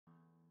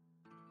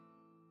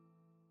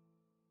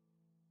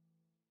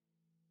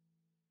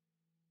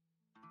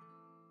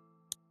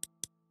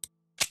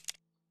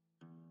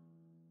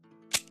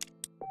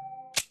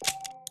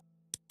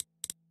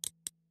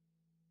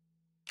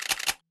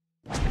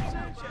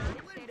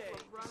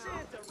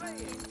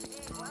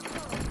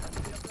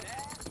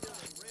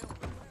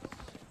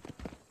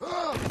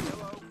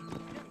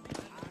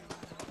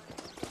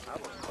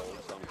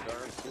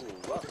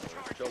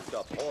Choked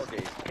up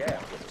Jorge's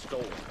gap with a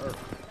stolen earth.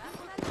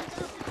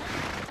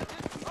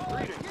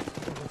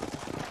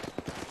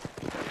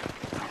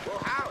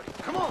 Well, howdy.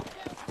 Come on.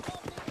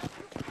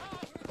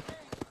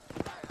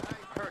 I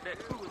heard that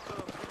crew was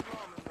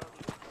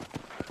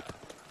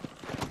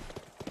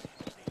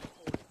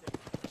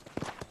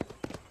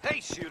Hey,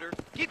 shooter,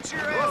 get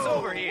your ass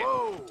over here.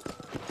 Whoa.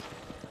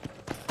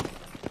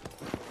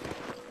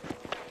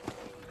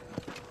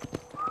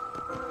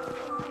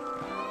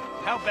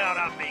 How about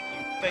I make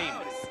you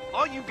famous?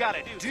 All you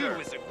gotta do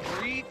is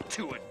agree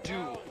to a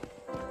duel.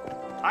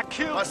 I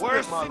killed worse than you.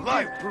 I spent my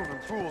life proving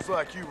fools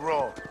like you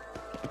wrong.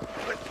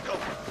 Let's go.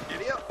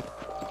 Giddy up.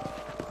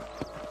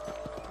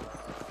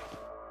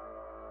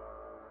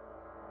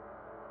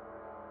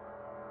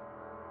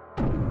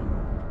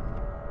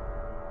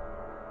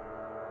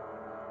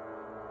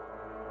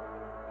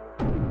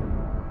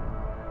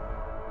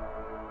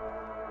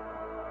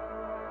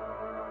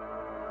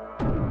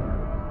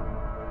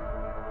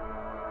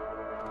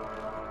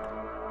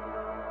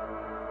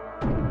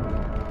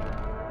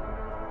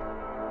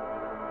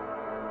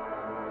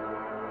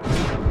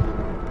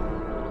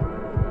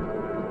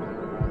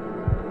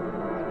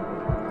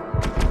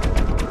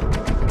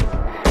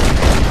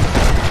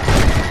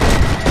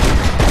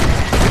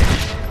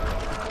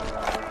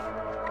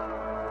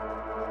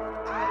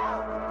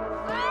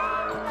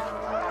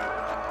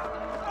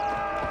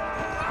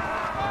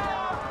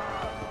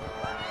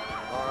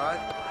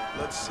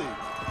 Let's see.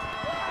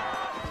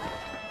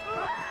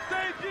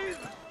 Save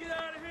Jesus! Get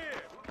out of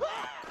here!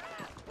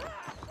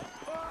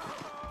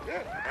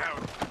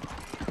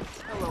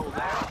 Hello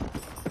there.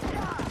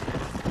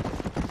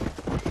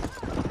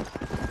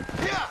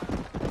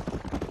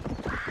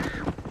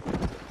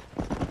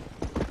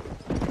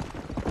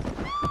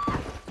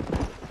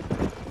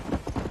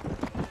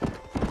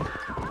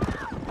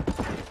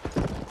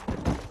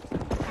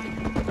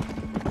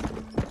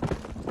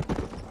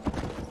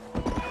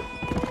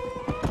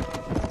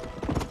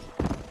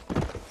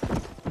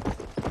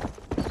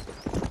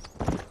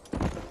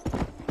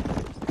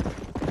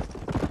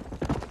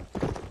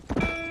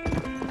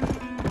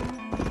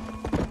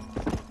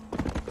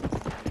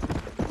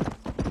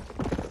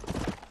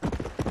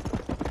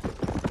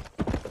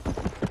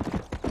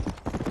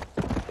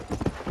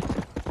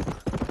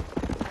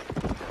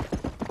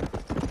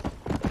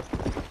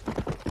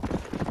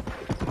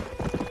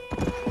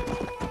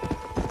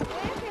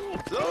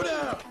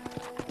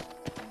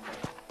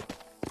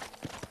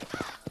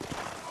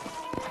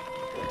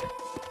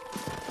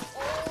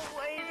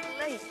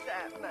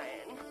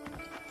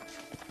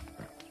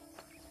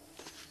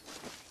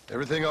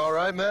 Everything all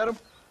right, madam?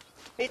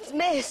 It's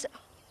Miss...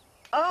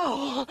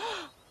 Oh,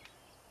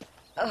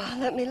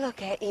 let me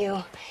look at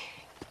you.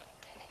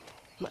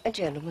 My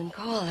gentleman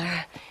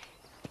caller.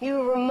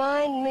 You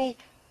remind me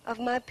of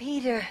my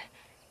Peter.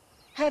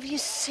 Have you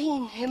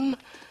seen him?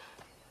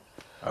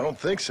 I don't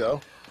think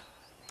so.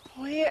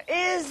 Where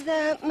is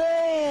that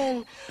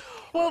man?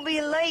 We'll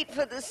be late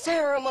for the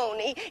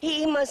ceremony.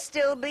 He must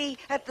still be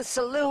at the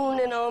saloon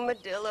in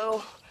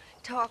Armadillo,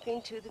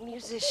 talking to the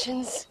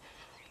musicians.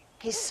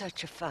 He's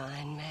such a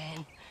fine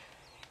man.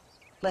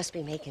 Must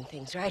be making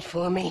things right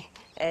for me,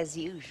 as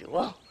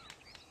usual.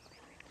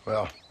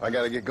 Well, I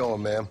gotta get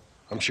going, ma'am.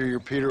 I'm sure your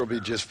Peter will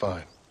be just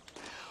fine.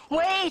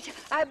 Wait,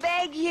 I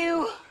beg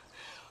you.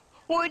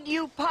 Would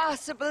you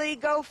possibly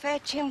go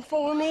fetch him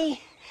for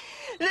me?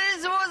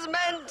 This was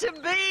meant to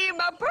be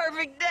my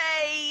perfect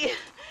day.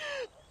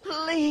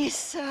 Please,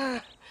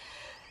 sir.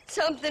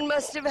 Something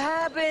must have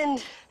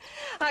happened.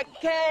 I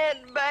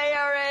can't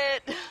bear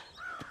it.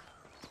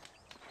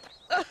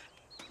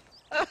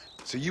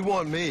 So you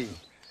want me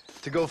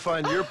to go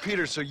find your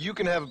Peter so you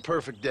can have a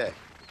perfect day?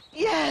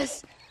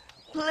 Yes,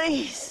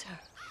 please, sir.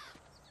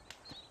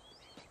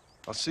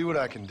 I'll see what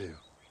I can do.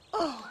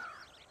 Oh.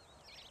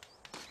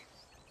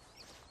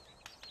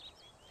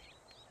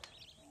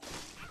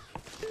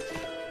 Please,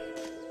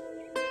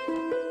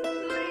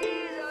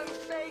 I'm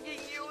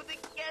begging you. The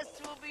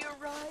guests will be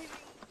arriving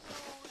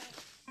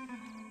soon.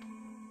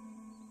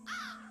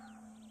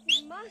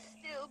 He must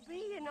still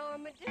be in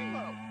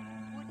Armadillo.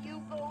 Would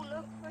you go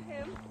look for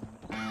him?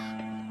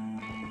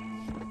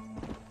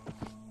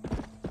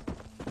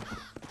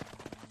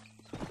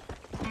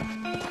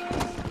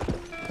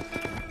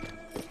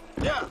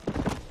 Yeah.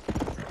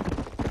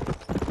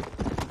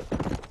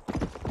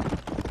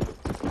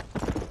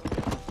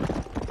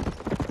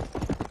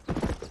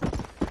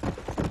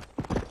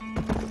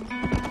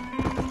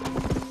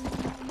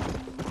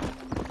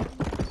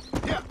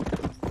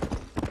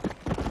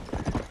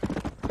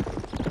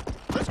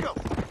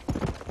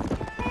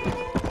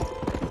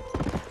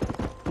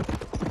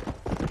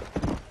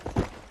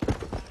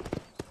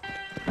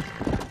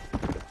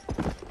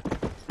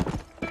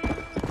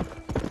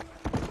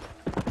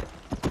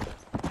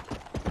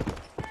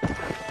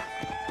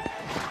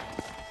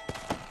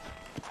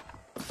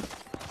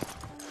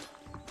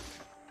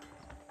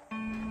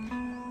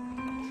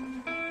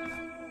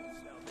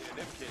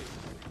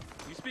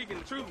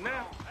 speaking the truth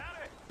now.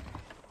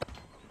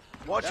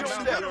 Watch your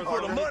step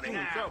for the money.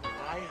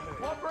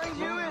 What brings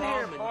you in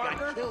here,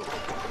 Parker?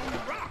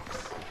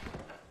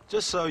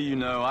 Just so you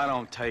know, I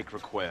don't take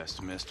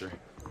requests, mister.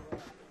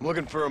 I'm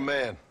looking for a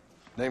man.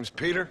 Name's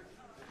Peter.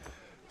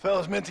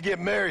 Fella's meant to get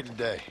married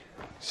today.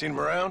 Seen him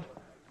around?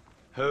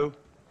 Who?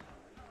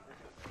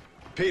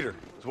 Peter,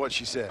 is what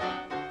she said.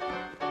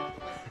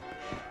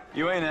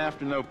 You ain't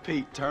after no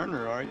Pete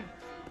Turner, are you?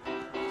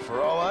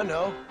 For all I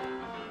know.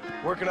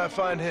 Where can I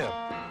find him?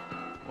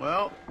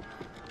 Well,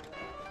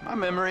 my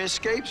memory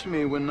escapes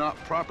me when not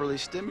properly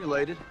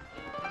stimulated.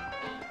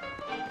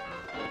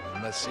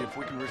 Let's see if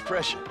we can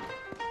refresh it.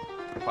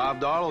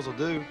 $5 will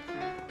do.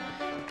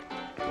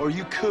 Or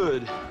you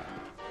could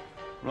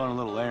run a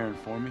little errand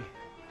for me.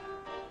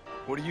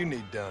 What do you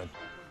need done?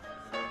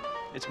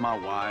 It's my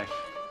wife.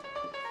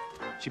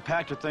 She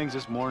packed her things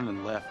this morning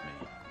and left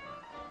me.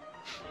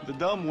 The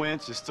dumb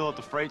wench is still at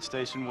the freight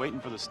station waiting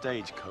for the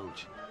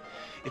stagecoach.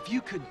 If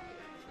you could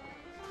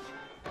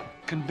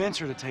convince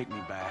her to take me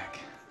back.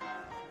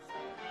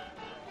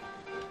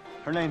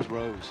 Her name's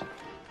Rose.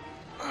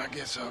 I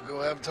guess I'll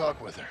go have a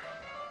talk with her.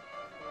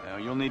 Now,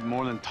 you'll need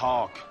more than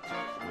talk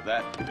with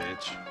that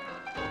bitch.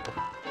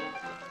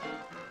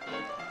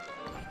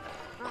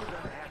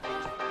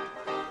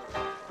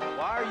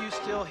 Why are you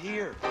still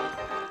here?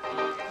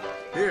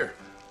 Here,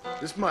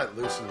 this might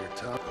loosen your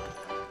tongue.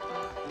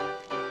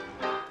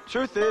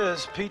 Truth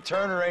is, Pete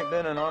Turner ain't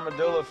been in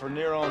Armadillo for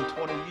near on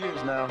 20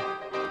 years now.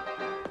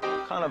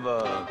 Kind of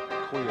a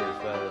queer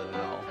fella and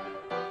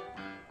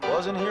all.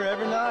 Wasn't here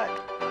every night.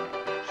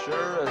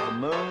 Sure as the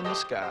moon in the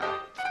sky.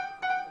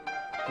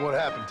 What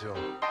happened to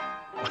him?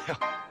 Well,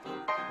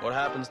 what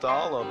happens to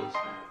all of us?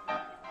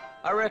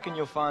 I reckon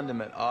you'll find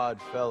him at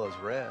Odd Fella's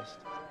Rest.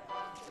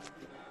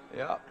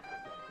 Yep.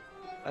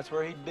 That's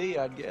where he'd be,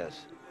 I'd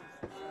guess.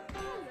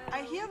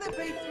 I hear they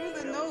pay through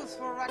the nose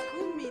for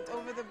raccoon meat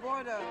over the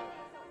border.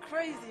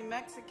 Crazy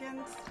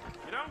Mexicans.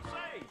 You don't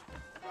say.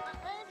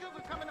 Angels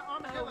are coming to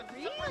Armadillo to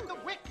separate the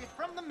wicked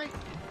from the meek.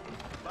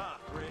 Bye,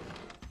 Fred.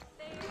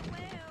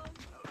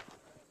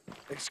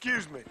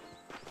 Excuse me.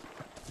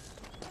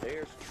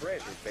 There's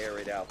treasure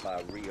buried out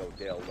by Rio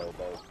del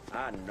Lobo.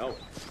 I know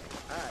it.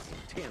 I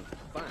intend to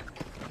find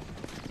it.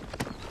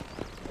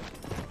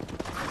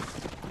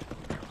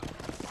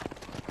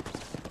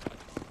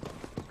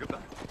 Goodbye.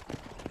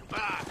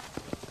 Bye.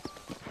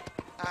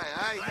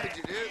 Aye, how'd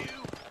you do?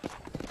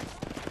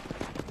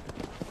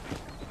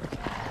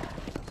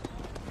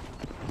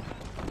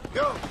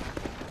 Go!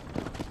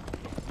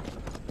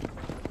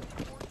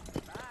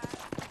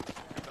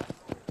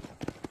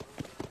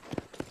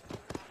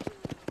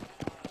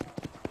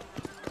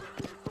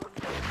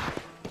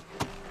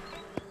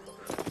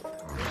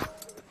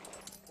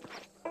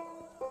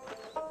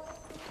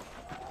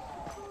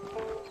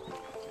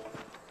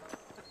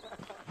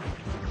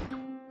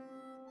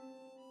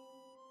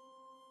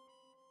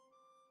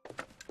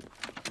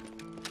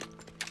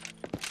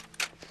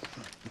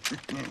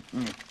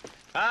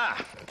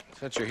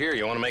 Since you're here,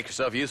 you want to make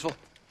yourself useful?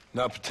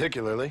 Not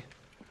particularly.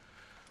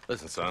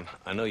 Listen, son,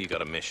 I know you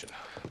got a mission.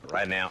 But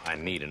right now, I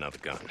need another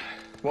gun.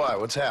 Why?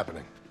 What's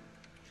happening?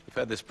 We've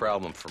had this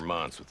problem for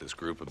months with this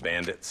group of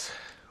bandits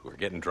who are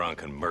getting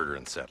drunk and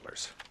murdering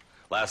settlers.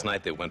 Last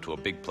night, they went to a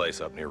big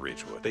place up near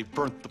Ridgewood. They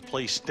burnt the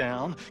place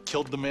down,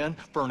 killed the men,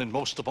 burning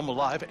most of them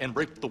alive, and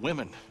raped the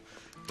women.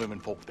 Women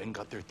folk then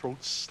got their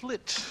throats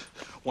slit.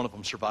 One of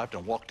them survived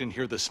and walked in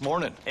here this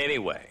morning.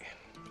 Anyway,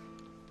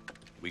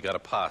 we got a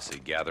posse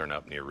gathering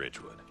up near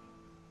Ridgewood.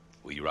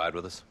 Will you ride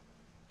with us?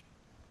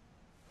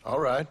 All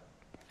right.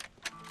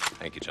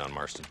 Thank you, John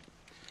Marston.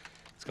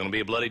 It's gonna be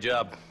a bloody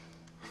job.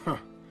 Huh.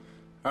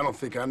 I don't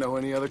think I know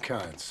any other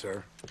kind,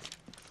 sir.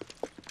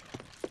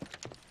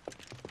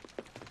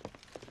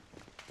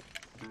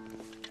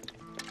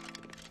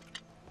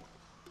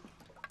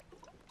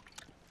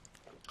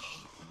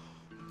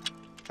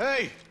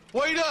 Hey,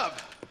 wait up!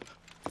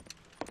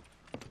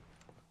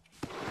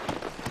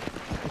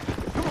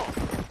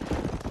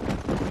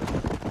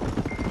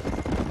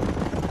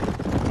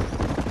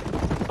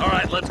 All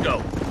right, let's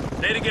go.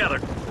 Stay together.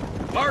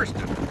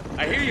 Marston,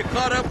 I hear you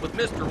caught up with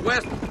Mr.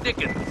 West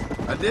Dickens.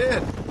 I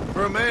did.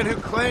 For a man who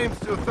claims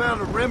to have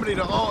found a remedy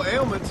to all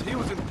ailments, he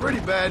was in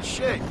pretty bad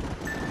shape.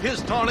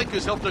 His tonic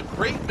has helped a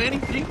great many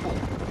people.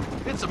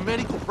 It's a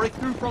medical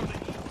breakthrough from the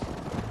East.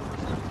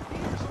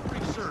 Years of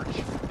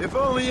research. If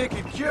only it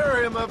could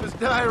cure him of his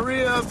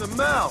diarrhea of the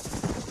mouth.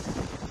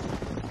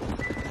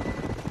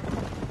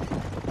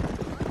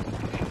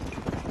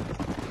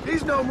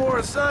 He's no more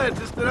a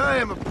scientist than I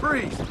am a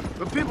priest,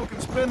 but people can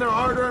spend their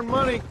hard-earned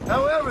money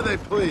however they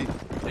please.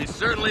 He's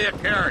certainly a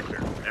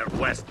character, that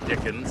West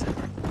Dickens.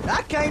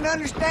 I can't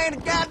understand a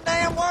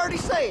goddamn word he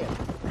said.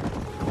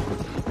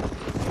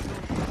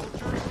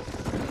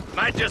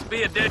 Might just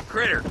be a dead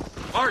critter.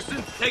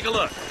 Marston, take a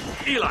look.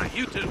 Eli,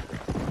 you too.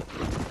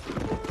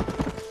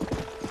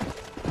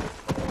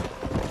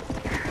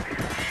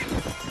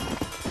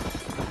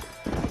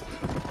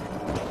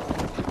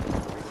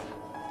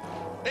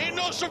 Ain't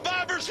no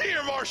survivors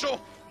here, Marshal!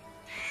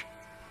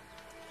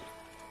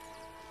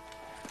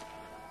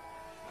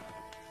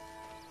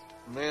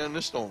 Man,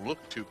 this don't look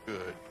too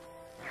good.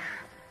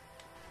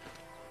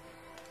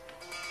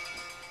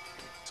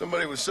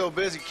 Somebody was so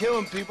busy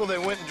killing people, they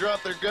went and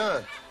dropped their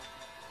gun.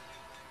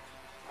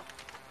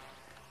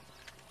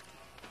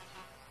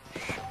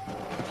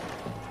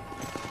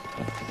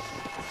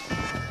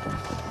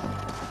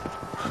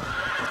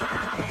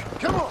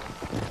 Come on!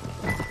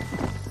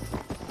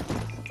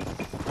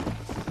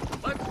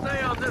 Let's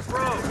stay on this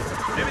road.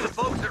 Maybe the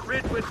folks at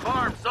Ridgewood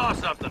Farm saw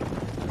something.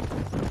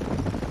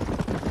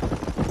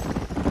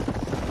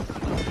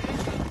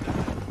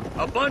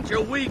 A bunch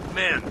of weak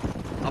men.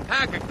 A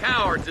pack of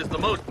cowards is the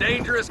most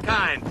dangerous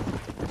kind.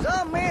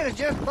 Some men is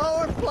just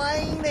born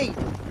plain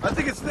evil. I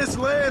think it's this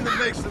land that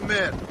makes the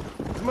men,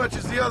 as much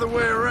as the other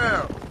way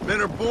around.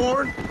 Men are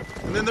born,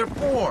 and then they're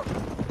formed.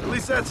 At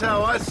least that's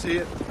how I see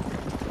it.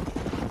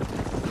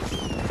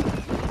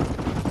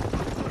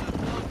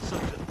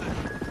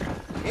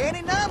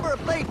 Any number of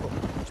people,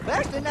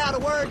 especially now the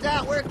word's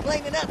out we're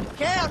cleaning up the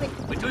county.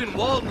 Between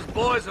Walton's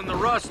boys and the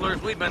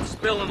rustlers, we've been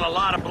spilling a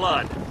lot of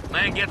blood.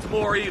 Man gets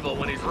more evil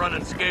when he's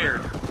running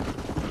scared.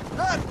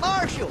 Look,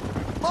 Marshal,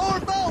 more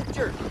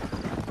vultures.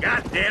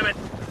 God damn it.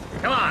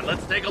 Come on,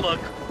 let's take a look.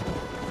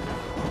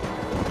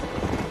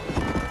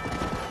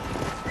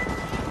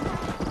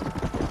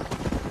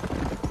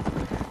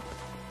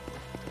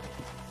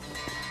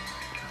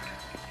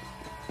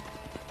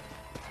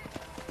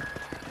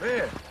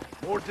 Man,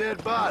 more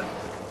dead bodies.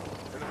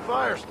 And the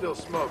fire's still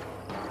smoking.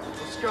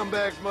 Those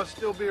scumbags must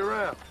still be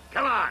around.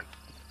 Come on.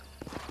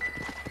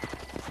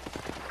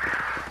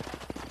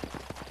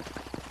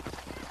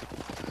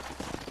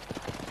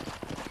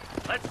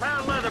 Let's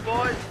pound leather,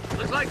 boys.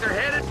 Looks like they're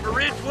headed for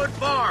Ridgewood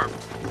Farm.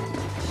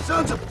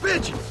 Sons of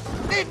bitches!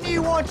 Didn't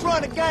you once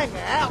run a gang of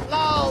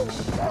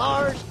outlaws,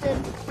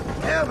 Marston?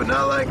 Yeah, but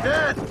not like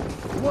that.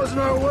 It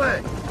wasn't our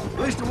way. At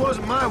least it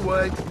wasn't my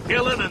way.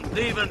 Killing and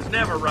thieving's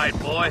never right,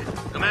 boy.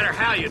 No matter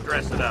how you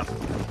dress it up.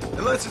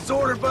 Unless it's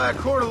ordered by a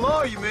court of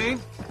law, you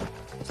mean?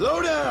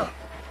 Slow down!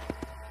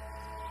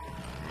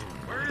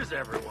 Where is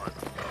everyone?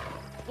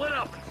 Split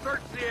up and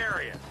search the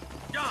area.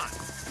 John,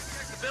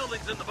 check the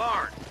buildings in the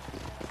barn.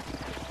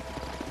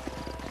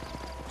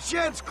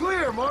 Shed's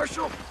clear,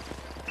 Marshal.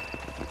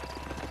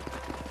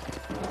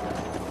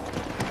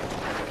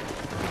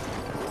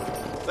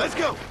 Let's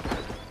go.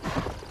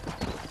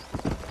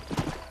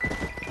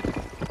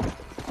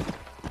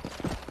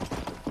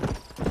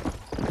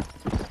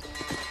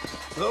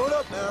 Blow it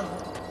up now.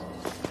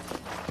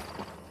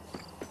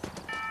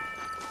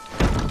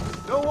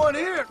 No one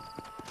here.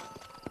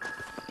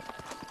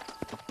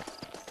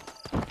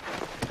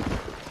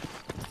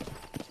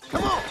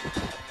 Come on.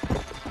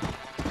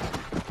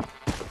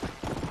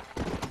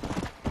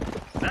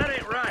 That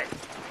ain't right.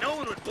 No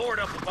one would board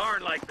up a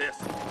barn like this.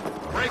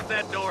 Break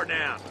that door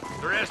down.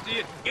 The rest of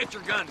you, get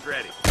your guns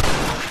ready.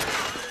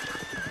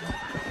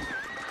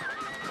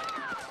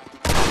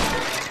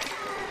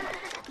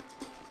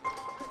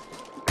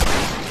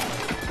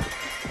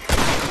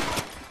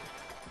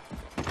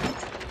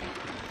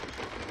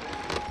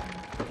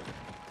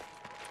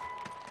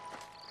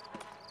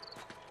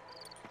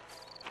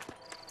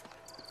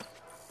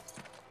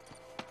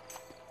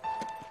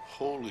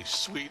 Holy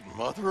sweet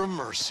mother of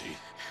mercy.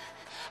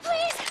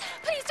 Please,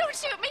 please don't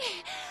shoot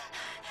me.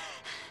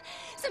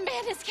 Some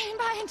bandits came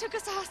by and took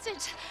us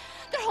hostage.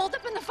 They're holed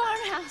up in the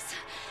farmhouse.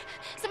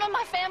 Some of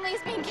my family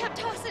is being kept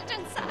hostage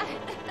inside.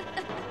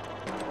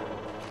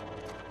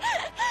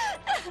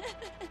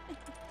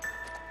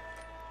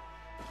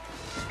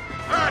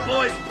 All right,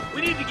 boys,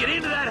 we need to get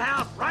into that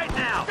house right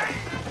now.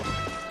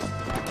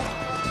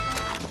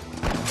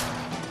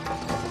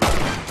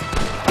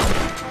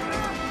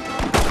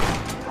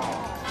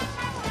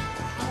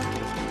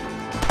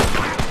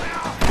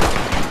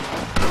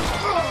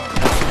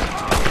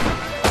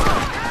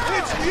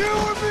 You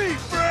or me,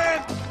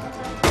 friend?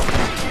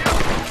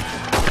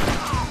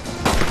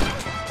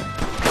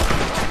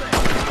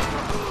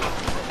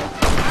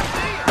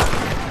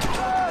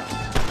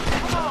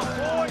 Come on,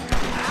 boy.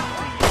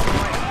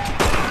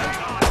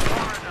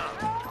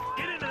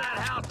 Get into that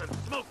house and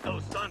smoke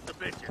those sons of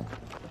bitches.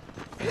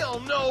 Hell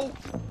no.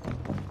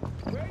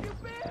 Where you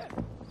been?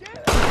 Get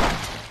it!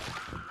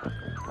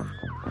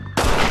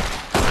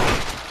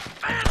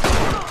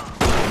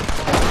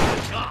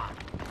 God,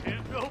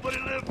 can't nobody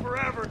live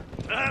forever.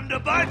 Time to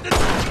bite the...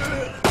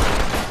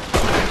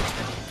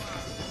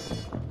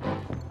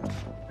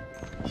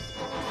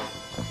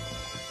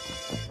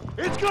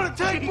 It's gonna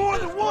take more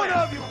than one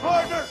of you,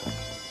 partner.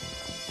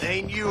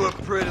 Ain't you a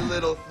pretty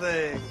little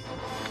thing?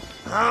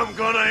 I'm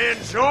gonna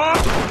enjoy...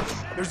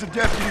 There's a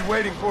deputy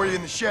waiting for you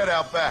in the shed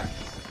out back.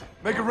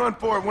 Make a run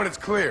for it when it's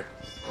clear.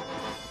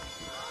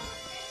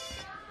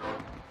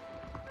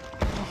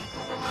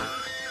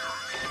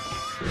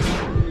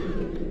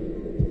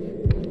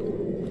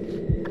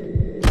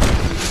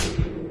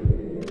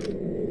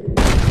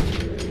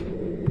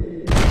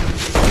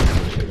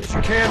 If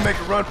you can, make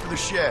a run for the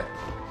shed.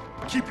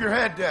 Keep your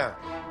head down.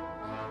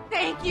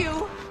 Thank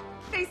you.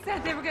 They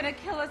said they were gonna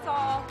kill us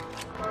all.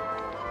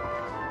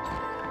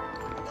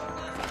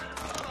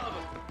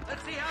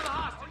 Let's see how the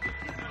hostage...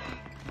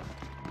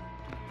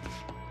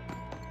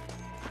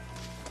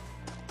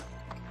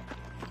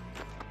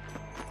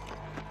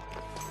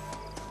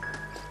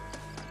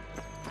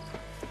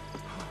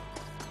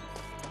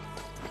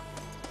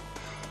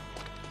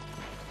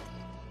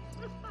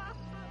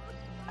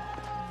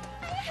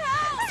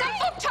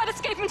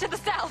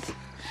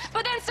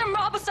 some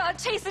robbers started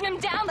chasing him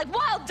down like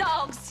wild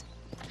dogs.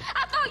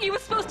 I thought you were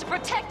supposed to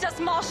protect us,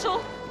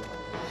 Marshal.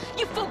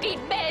 You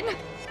folk-eating men.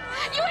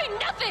 You ain't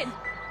nothing.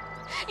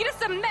 You're just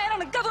some man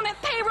on a government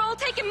payroll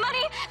taking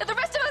money that the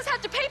rest of us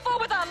have to pay for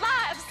with our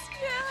lives.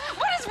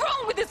 What is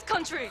wrong with this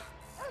country?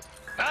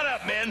 Shut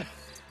up, men.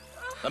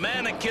 The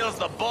man that kills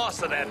the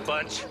boss of that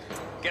bunch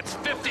gets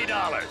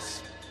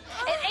 $50.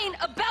 It ain't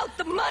about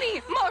the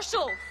money,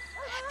 Marshal.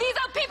 These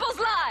are people's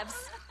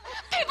lives.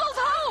 People's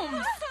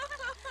homes.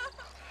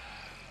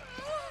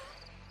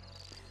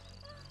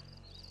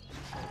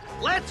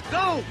 Let's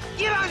go!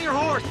 Get on your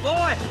horse,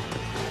 boy!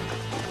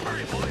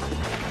 Hurry, boys.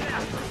 Get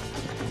after him.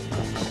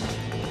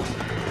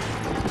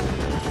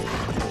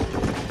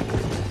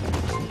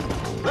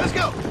 Let's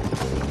go!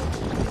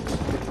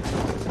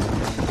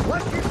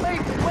 What's your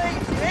favorite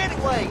ways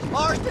anyway,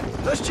 Marston?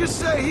 Let's just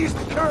say he's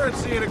the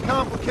currency in a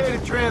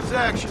complicated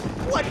transaction.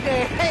 What the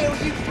hell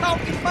are you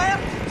talking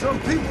about? Some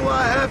people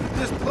I have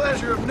the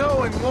displeasure of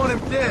knowing want him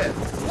dead.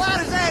 Why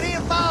does that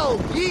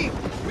involve you?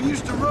 We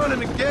used to run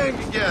in a gang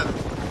together.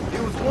 It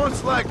was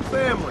once like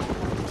family.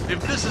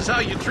 If this is how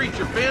you treat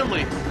your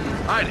family,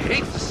 I'd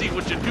hate to see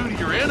what you do to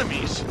your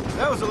enemies.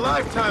 That was a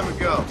lifetime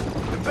ago.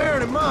 And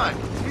bearing in mind,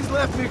 he's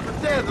left me for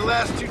dead the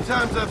last 2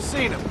 times I've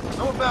seen him.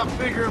 I'm about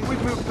figuring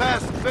we've moved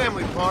past the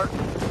family part.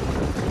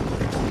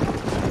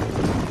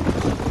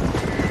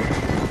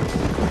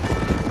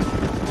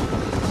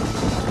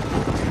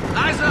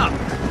 Eyes up!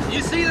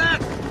 You see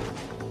that?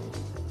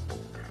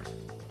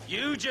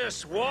 You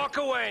just walk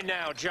away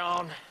now,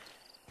 John.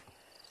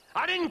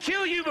 I didn't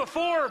kill you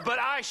before, but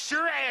I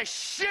sure as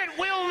shit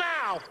will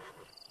now!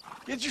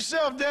 Get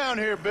yourself down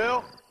here,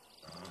 Bill.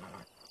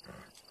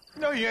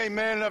 You know you ain't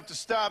man enough to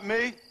stop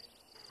me.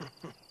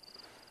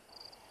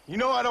 You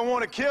know I don't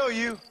want to kill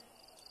you,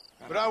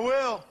 but I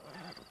will.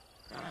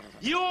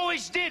 You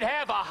always did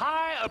have a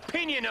high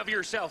opinion of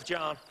yourself,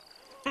 John.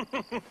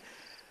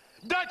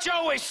 Dutch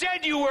always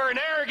said you were an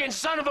arrogant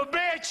son of a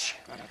bitch.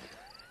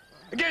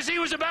 I guess he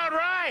was about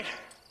right.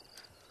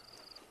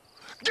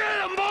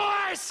 Get him,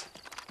 boys!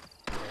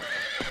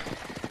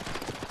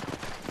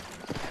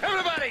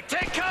 Everybody,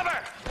 take cover!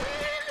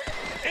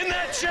 In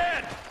that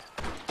shed!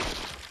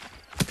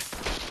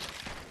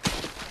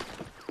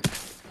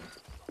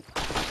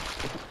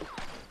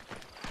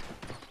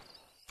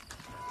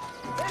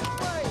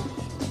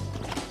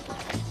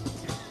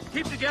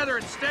 Keep together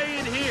and stay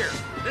in here.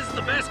 This is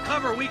the best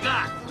cover we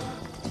got.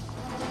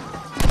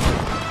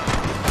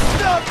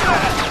 Stop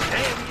that!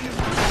 Damn you!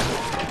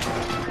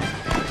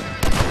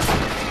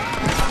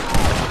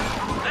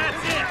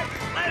 That's it!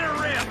 Let her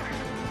rip!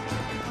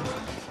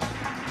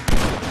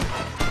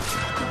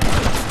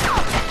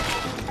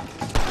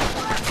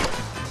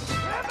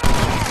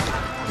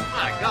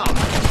 My God!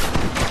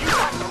 You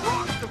got the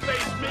rocks to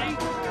face me?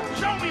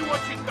 Show me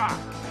what you got!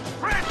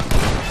 Chris!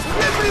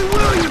 Give me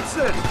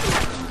Williamson!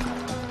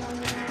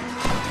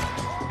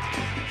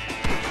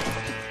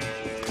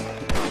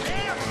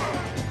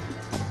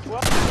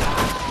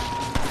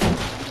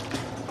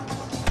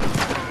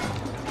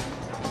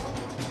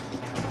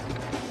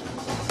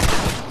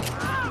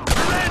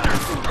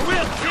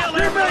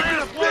 You're making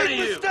a big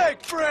mistake,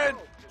 friend!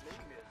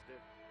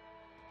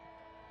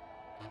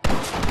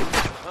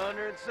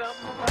 100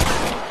 something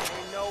miles.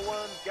 Ain't no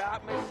one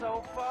got me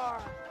so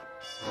far.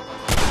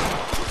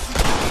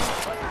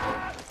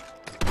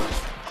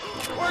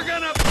 We're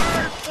gonna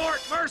burn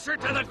Fort Mercer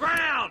to the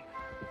ground!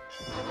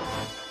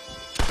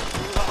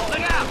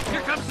 Look out!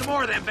 Here comes some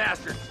more of them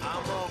bastards!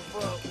 I'm gonna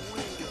put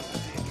wheels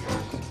in your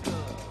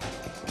skull.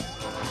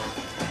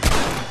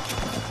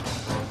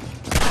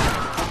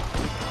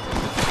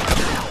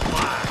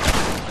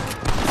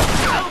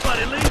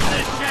 Nobody leaves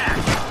this shack!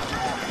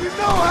 You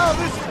know how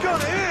this is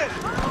gonna end!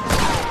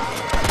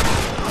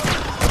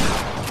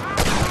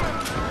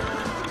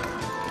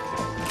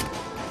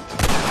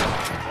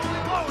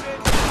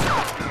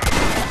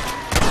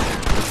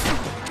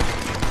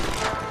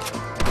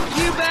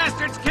 You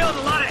bastards killed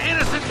a lot of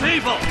innocent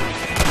people!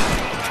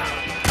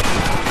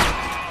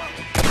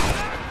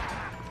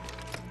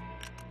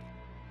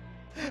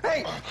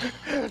 Hey,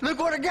 look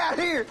what I got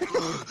here.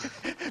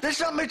 There's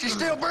something that you're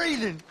still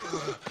breathing.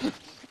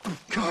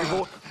 Come here,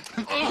 boy.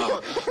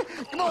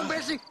 Come on,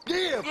 Bessie.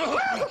 Give.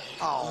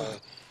 Oh.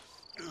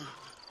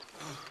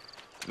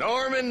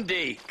 Norman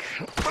Deek.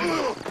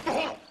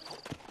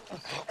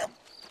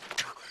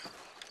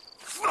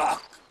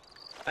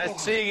 Nice to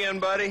see you again,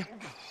 buddy.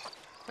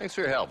 Thanks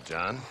for your help,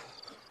 John.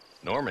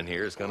 Norman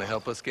here is going to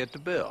help us get to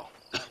Bill.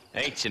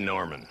 Ain't you,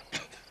 Norman?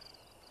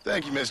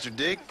 Thank you, Mr.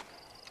 Dick.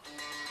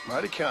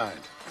 Mighty kind.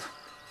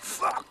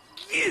 Fuck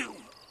you!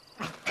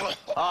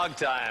 Hog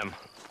time.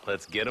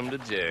 Let's get him to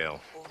jail.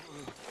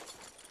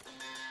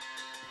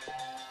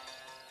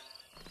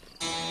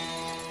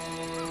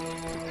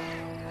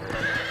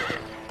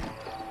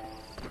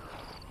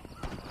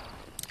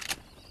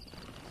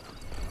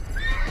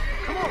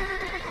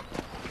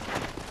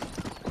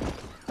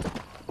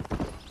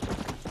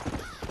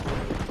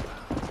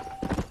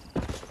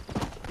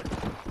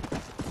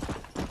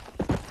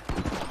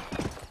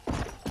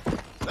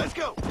 Let's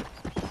go!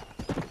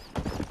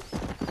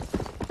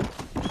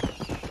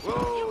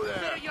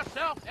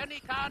 any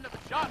kind of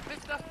a shot,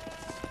 mister?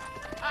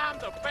 I'm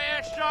the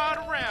best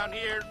shot around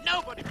here.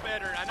 Nobody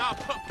better, and I'll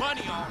put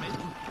money on it.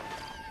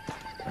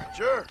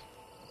 Sure.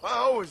 I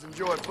always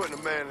enjoy putting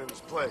a man in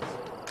his place.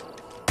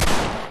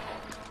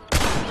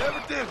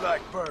 Never did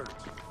like birds.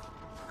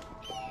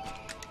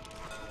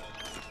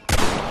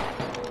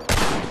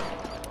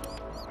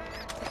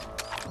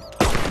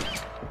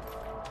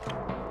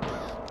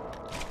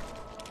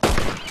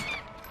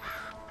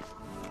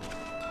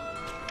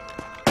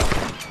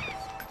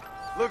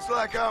 Looks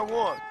like I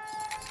won.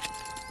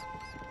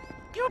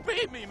 You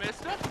beat me,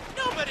 mister.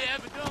 Nobody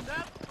ever done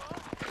that before.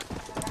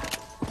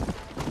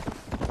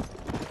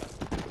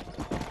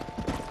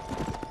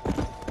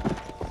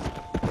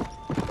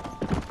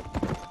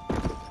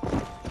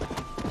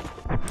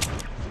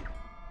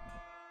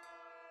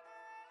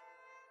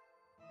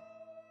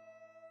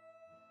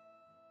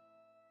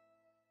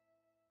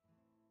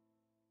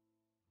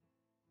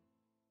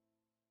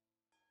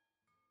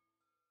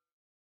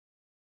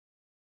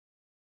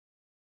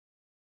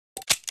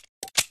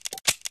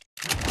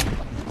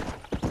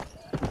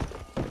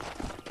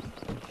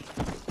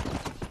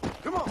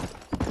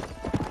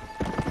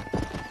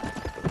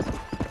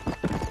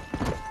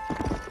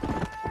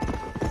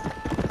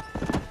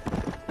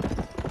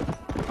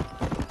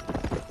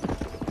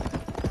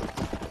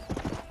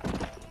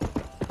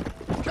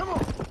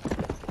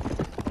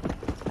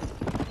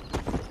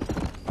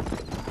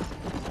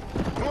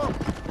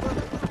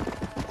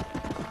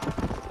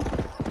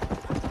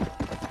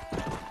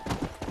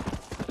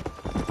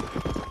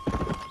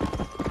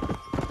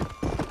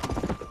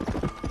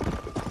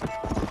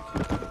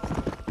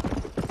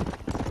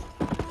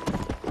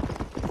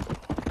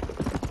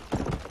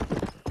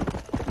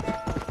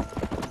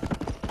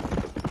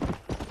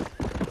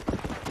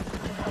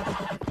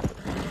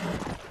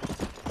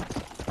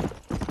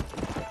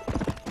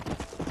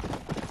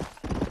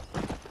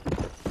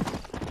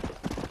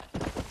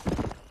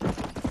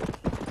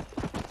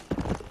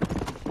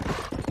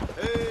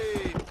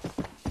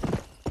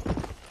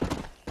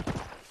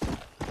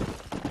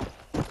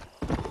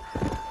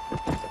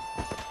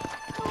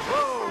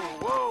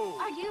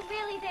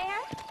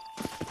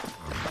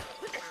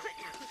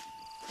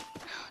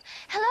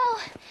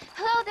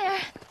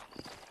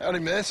 Howdy,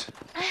 miss.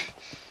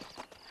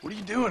 What are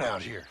you doing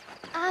out here?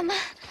 I'm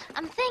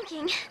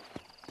thinking.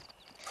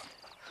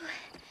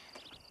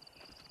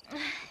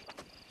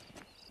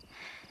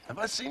 Have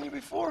I seen you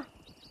before?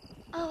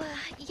 Oh,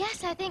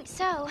 yes, I think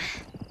so.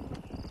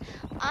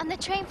 On the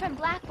train from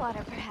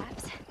Blackwater,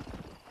 perhaps.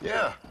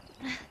 Yeah.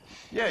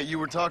 Yeah, you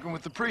were talking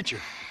with the preacher.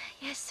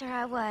 Yes, sir,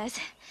 I was.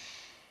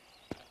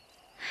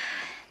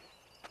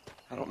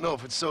 I don't know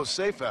if it's so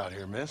safe out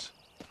here, miss.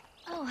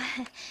 Oh,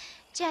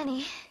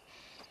 Jenny.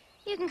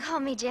 You can call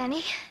me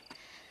Jenny.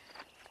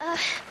 All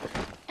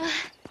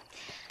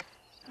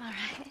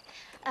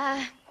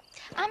right.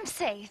 I'm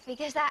safe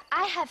because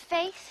I have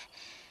faith.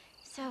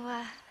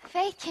 So,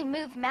 faith can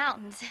move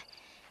mountains.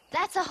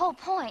 That's the whole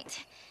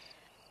point.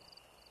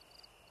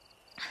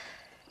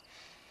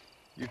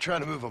 You're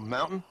trying to move a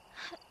mountain?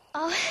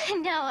 Oh,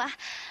 no,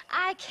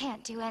 I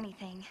can't do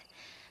anything.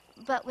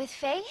 But with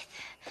faith,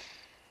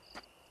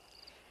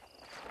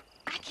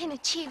 I can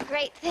achieve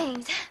great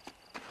things.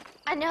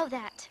 I know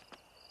that.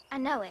 I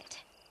know it.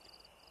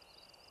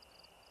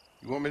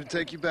 You want me to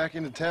take you back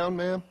into town,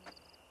 ma'am?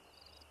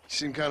 You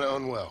seem kind of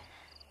unwell.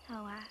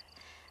 Oh,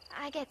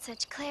 I get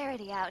such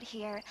clarity out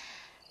here.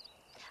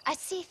 I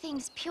see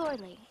things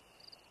purely.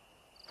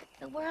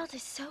 The world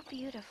is so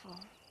beautiful.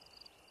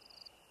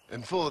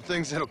 And full of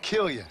things that'll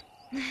kill you.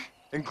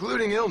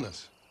 Including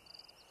illness.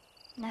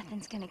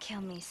 Nothing's gonna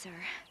kill me, sir.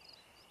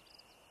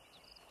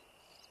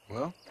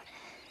 Well,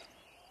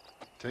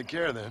 take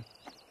care then.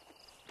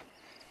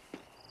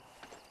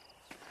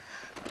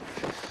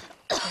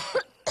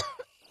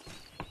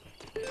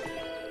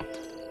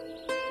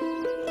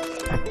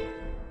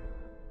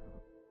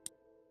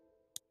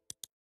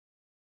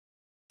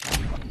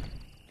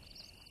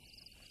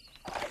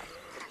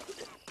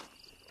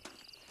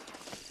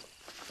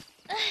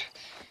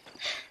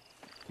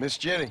 Miss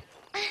Jenny.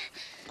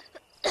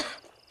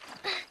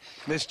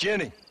 Miss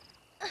Jenny.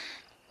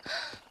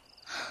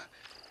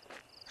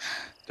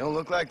 Don't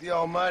look like the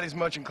Almighty's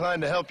much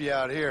inclined to help you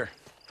out here.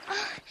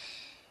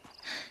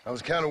 I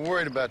was kind of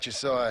worried about you,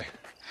 so I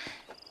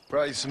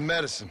brought you some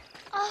medicine.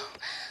 Oh,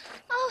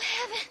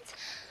 heavens.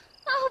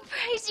 Oh,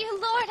 praise you,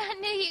 Lord. I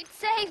knew you'd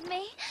save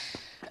me.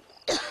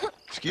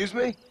 Excuse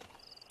me?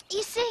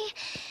 You see,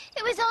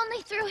 it was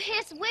only through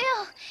his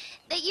will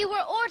that you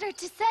were ordered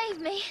to save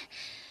me.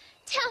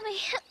 Tell me,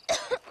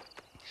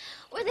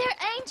 were there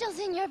angels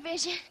in your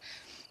vision?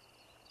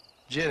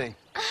 Jenny,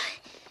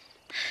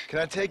 can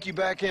I take you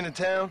back into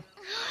town?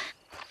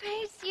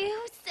 Praise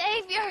you,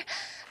 Savior.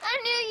 I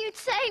knew you'd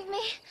save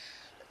me.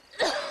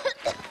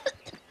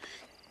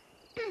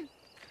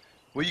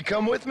 Will you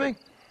come with me?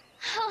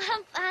 Oh,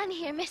 I'm fine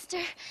here, mister.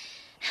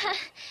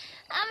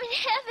 I'm in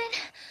heaven.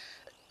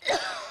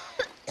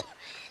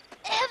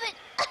 Heaven.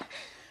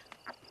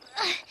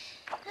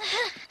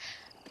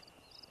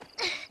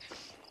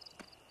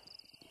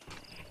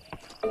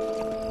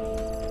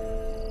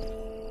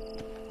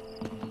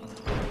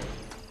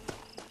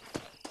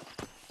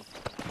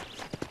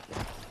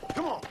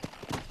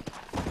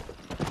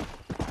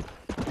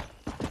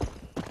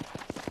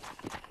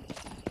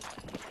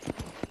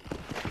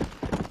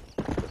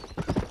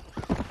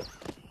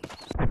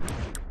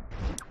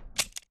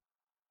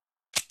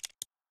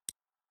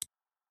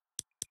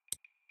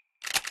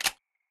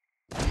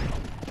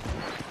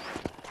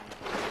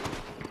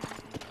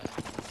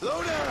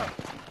 Slow down!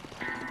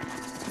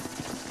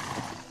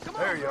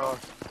 There you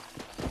are.